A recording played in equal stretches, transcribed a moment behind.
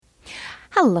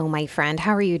Hello, my friend.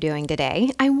 How are you doing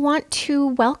today? I want to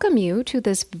welcome you to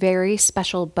this very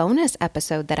special bonus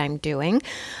episode that I'm doing.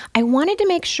 I wanted to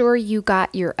make sure you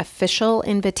got your official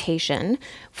invitation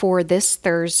for this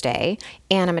Thursday,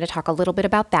 and I'm going to talk a little bit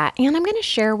about that, and I'm going to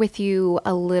share with you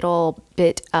a little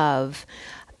bit of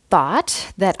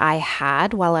thought that I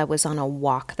had while I was on a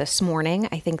walk this morning.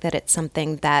 I think that it's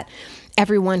something that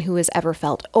everyone who has ever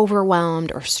felt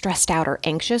overwhelmed or stressed out or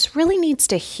anxious really needs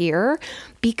to hear,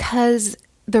 because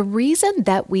the reason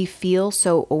that we feel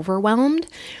so overwhelmed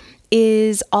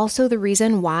is also the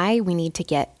reason why we need to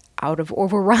get out of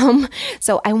overwhelm.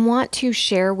 So I want to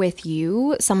share with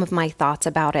you some of my thoughts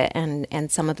about it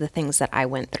and some of the things that I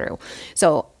went through.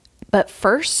 But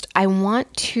first, I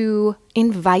want to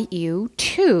invite you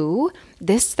to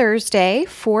this Thursday,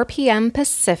 4 p.m.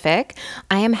 Pacific.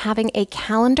 I am having a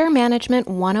Calendar Management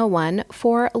 101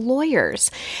 for lawyers.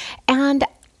 And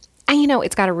I know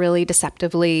it's got a really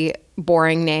deceptively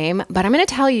boring name, but I'm going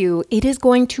to tell you, it is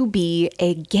going to be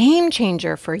a game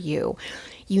changer for you.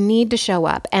 You need to show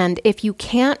up. And if you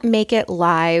can't make it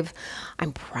live,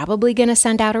 I'm probably going to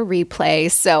send out a replay.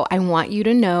 So I want you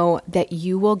to know that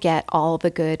you will get all the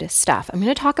good stuff. I'm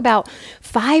going to talk about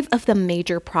 5 of the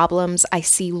major problems I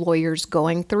see lawyers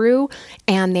going through,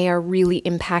 and they are really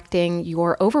impacting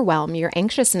your overwhelm, your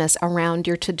anxiousness around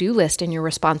your to-do list and your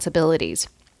responsibilities.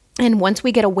 And once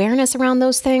we get awareness around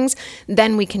those things,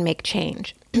 then we can make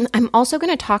change. I'm also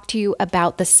going to talk to you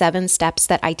about the 7 steps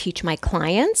that I teach my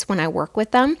clients when I work with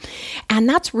them. And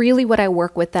that's really what I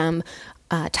work with them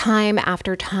time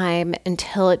after time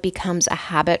until it becomes a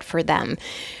habit for them.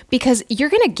 Because you're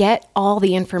going to get all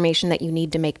the information that you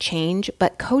need to make change,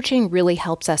 but coaching really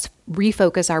helps us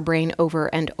refocus our brain over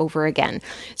and over again.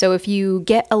 So if you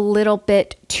get a little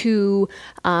bit too,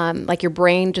 like your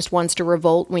brain just wants to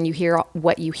revolt when you hear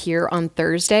what you hear on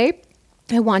Thursday,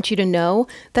 I want you to know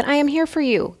that I am here for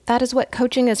you. That is what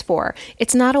coaching is for.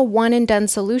 It's not a one and done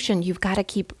solution. You've got to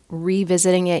keep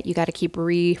revisiting it. You got to keep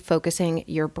refocusing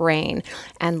your brain.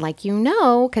 And like you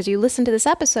know, because you listen to these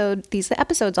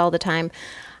episodes all the time,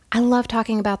 I love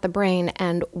talking about the brain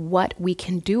and what we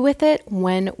can do with it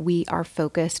when we are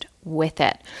focused with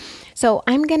it. So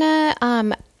I'm going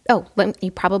to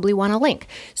you probably want a link.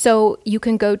 So you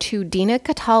can go to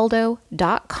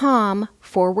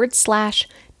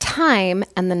dinacataldo.com/time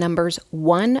and the numbers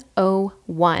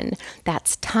 101.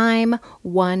 That's time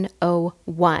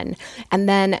 101. And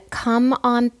then come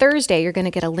on Thursday, you're going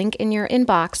to get a link in your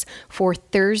inbox for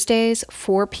Thursday's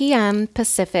 4 p.m.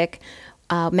 Pacific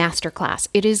masterclass.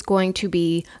 It is going to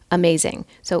be amazing.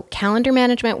 So Calendar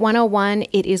Management 101,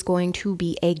 it is going to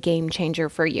be a game changer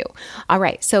for you. All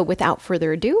right. So without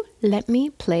further ado, let me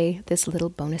play this little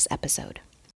bonus episode.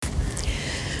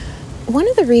 One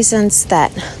of the reasons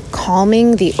that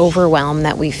calming the overwhelm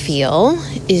that we feel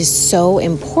is so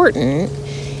important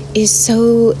is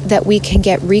so that we can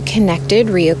get reconnected,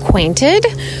 reacquainted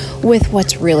with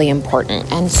what's really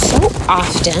important. And so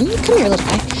often, come here, little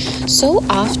guy, so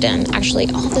often,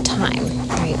 actually all the time,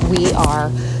 right, we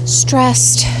are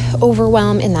stressed,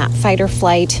 overwhelmed in that fight or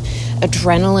flight,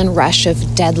 adrenaline rush of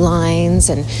deadlines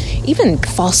and even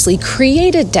falsely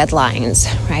created deadlines,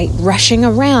 right? Rushing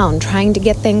around, trying to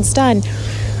get things done.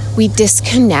 We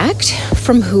disconnect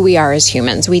from who we are as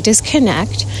humans. We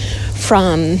disconnect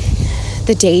from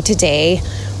the day-to-day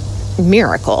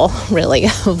miracle, really,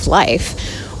 of life,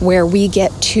 where we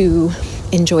get to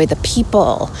enjoy the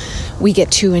people. We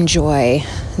get to enjoy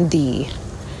the,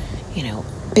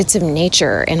 bits of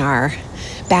nature in our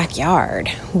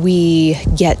backyard. We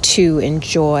get to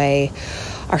enjoy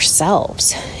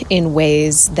ourselves in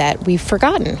ways that we've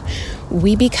forgotten.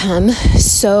 We become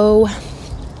so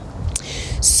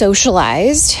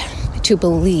socialized to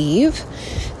believe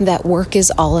that work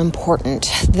is all important,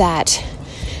 that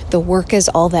the work is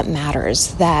all that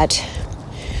matters, that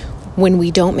when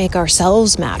we don't make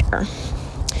ourselves matter,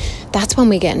 that's when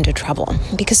we get into trouble,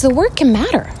 because the work can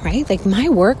matter, right? Like my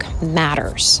work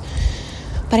matters,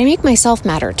 but I make myself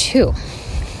matter too.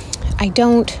 I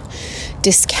don't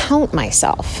discount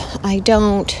myself. I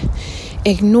don't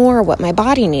ignore what my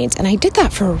body needs. And I did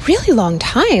that for a really long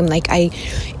time. Like I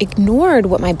ignored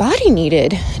what my body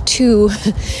needed to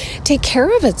take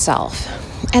care of itself.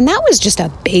 And that was just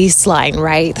a baseline,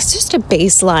 right? That's just a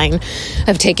baseline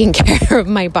of taking care of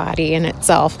my body in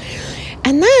itself.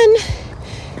 And then,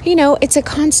 it's a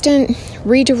constant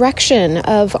redirection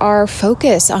of our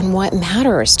focus on what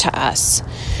matters to us.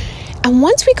 And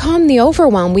once we calm the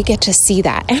overwhelm, we get to see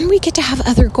that and we get to have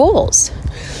other goals.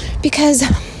 Because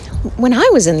when I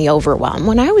was in the overwhelm,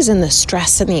 when I was in the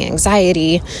stress and the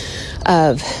anxiety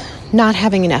of not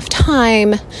having enough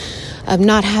time, of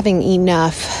not having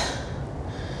enough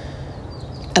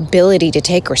ability to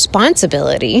take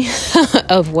responsibility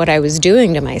of what I was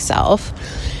doing to myself,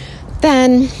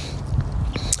 then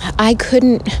I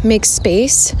couldn't make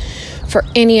space for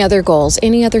any other goals,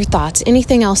 any other thoughts,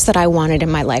 anything else that I wanted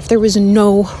in my life. There was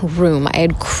no room. I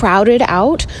had crowded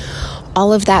out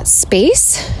all of that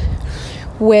space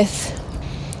with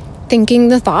thinking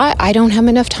the thought, I don't have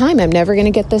enough time. I'm never going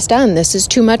to get this done. This is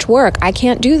too much work. I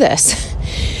can't do this.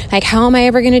 Like, how am I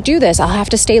ever going to do this? I'll have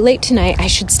to stay late tonight. I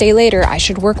should stay later. I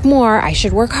should work more. I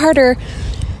should work harder.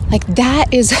 Like,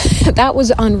 that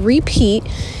was on repeat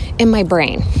in my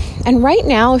brain. And right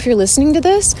now, if you're listening to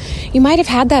this, you might have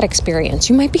had that experience.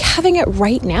 You might be having it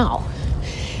right now.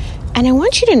 And I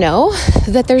want you to know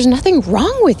that there's nothing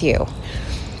wrong with you.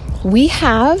 We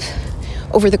have,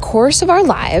 over the course of our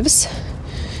lives,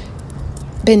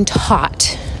 been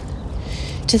taught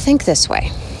to think this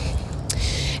way.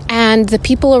 And the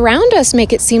people around us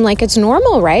make it seem like it's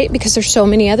normal, right? Because there's so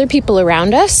many other people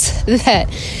around us that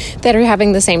are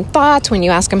having the same thoughts. When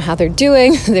you ask them how they're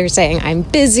doing, they're saying, I'm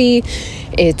busy.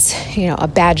 It's, a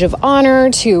badge of honor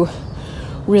to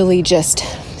really just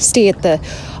stay at the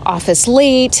office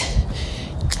late.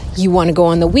 You want to go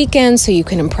on the weekend so you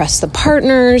can impress the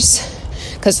partners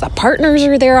because the partners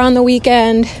are there on the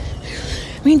weekend.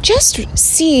 I mean, just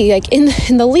see, like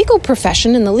in the legal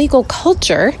profession, in the legal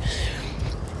culture,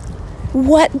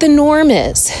 what the norm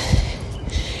is.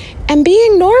 And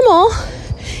being normal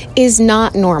is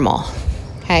not normal,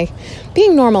 okay?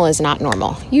 Being normal is not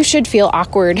normal. You should feel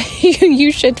awkward.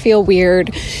 You should feel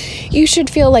weird. You should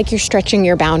feel like you're stretching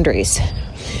your boundaries.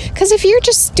 Because if you're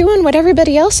just doing what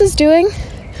everybody else is doing,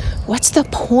 what's the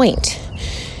point?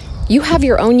 You have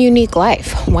your own unique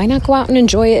life. Why not go out and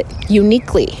enjoy it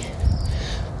uniquely?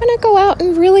 Why not go out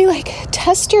and really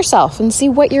test yourself and see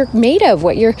what you're made of,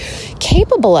 what you're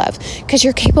capable of? Because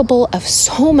you're capable of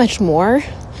so much more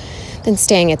than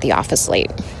staying at the office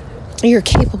late. You're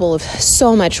capable of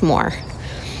so much more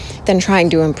than trying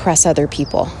to impress other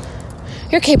people.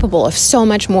 You're capable of so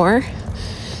much more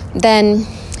than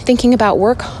thinking about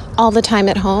work all the time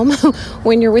at home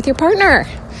when you're with your partner.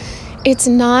 It's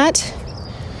not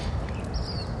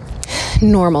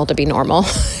normal to be normal.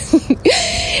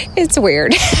 It's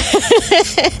weird.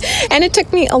 And it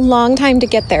took me a long time to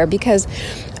get there because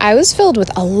I was filled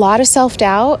with a lot of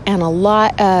self-doubt and a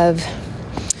lot of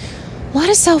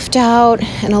self-doubt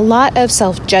and a lot of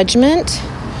self-judgment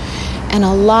and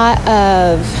a lot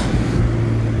of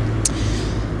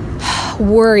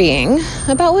worrying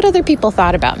about what other people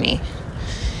thought about me.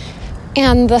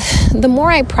 And the more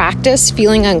I practiced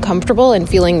feeling uncomfortable and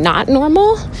feeling not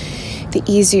normal, the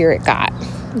easier it got,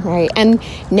 right? And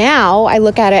now I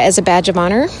look at it as a badge of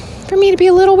honor for me to be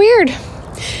a little weird.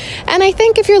 And I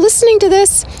think if you're listening to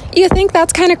this, you think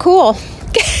that's kind of cool.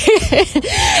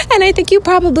 And I think you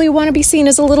probably want to be seen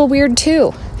as a little weird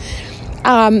too.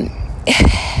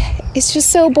 It's just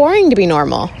so boring to be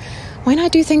normal. Why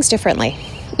not do things differently?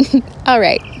 All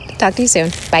right. Talk to you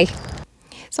soon. Bye.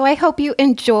 So I hope you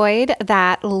enjoyed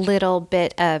that little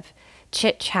bit of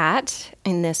chit chat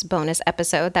in this bonus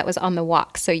episode that was on the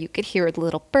walk. So you could hear the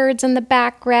little birds in the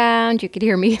background. You could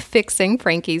hear me fixing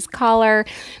Frankie's collar.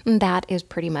 And that is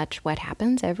pretty much what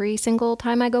happens every single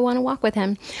time I go on a walk with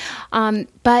him.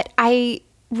 But I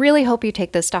really hope you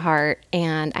take this to heart,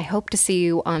 and I hope to see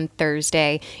you on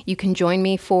Thursday. You can join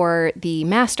me for the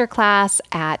masterclass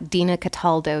at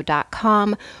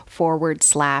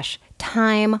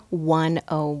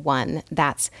dinacataldo.com/time101.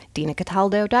 That's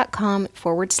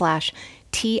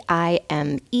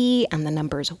dinacataldo.com/TIME, and the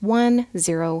number's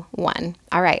 101.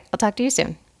 All right, I'll talk to you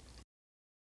soon.